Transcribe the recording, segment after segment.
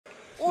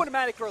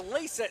automatic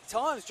release at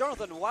times.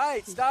 Jonathan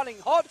Wade starting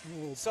hot.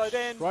 So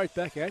then, right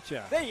back at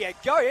you. There you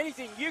go.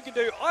 Anything you can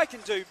do, I can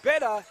do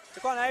better.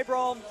 Dequan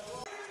Abrom,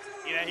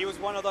 you know, he was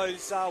one of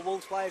those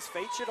Wolves players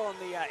featured on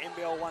the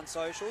NBL 1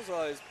 socials,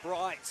 those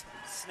bright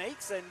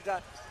sneaks. And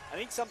I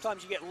think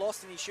sometimes you get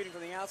lost in his shooting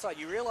from the outside.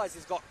 You realise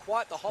he's got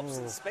quite the hops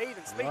and speed.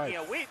 And speaking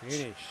of which,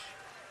 finish.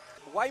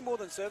 Way more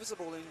than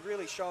serviceable and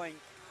really showing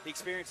the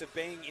experience of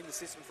being in the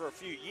system for a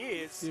few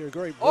years. Yeah, a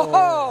great ball.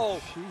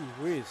 Oh! Gee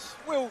whiz.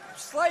 We'll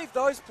slave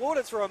those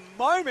plaudits for a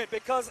moment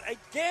because,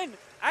 again,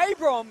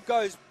 Abrom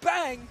goes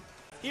bang.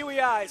 Here we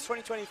are. It's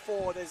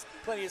 2024. There's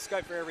plenty of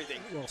scope for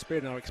everything. Well,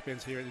 spare no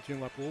expense here at the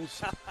Joondalup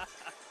Wolves.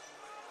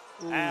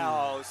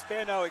 Ow,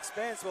 spare no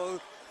expense.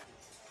 Well,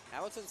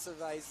 Hamilton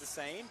surveys the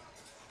scene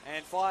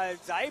and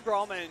finds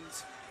Abrom and...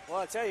 Well,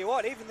 I tell you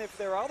what, even if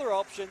there are other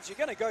options, you're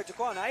going to go to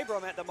Dequan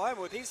Abrom at the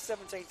moment with his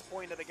 17th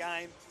point of the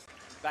game.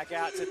 Back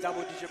out to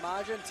double-digit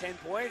margin, 10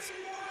 points.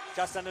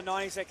 Just under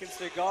 90 seconds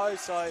to go,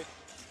 so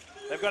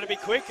they've got to be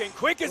quick, and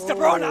quick is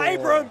Dequan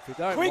Abrom. If you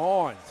don't quick.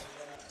 mind.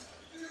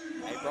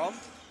 Abrom,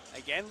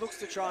 again, looks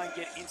to try and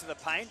get into the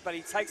paint, but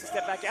he takes a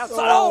step back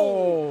outside.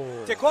 Oh!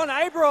 Dequan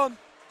Abrom,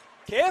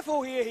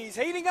 careful here, he's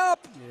heating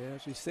up. Yeah,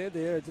 as we said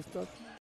there, just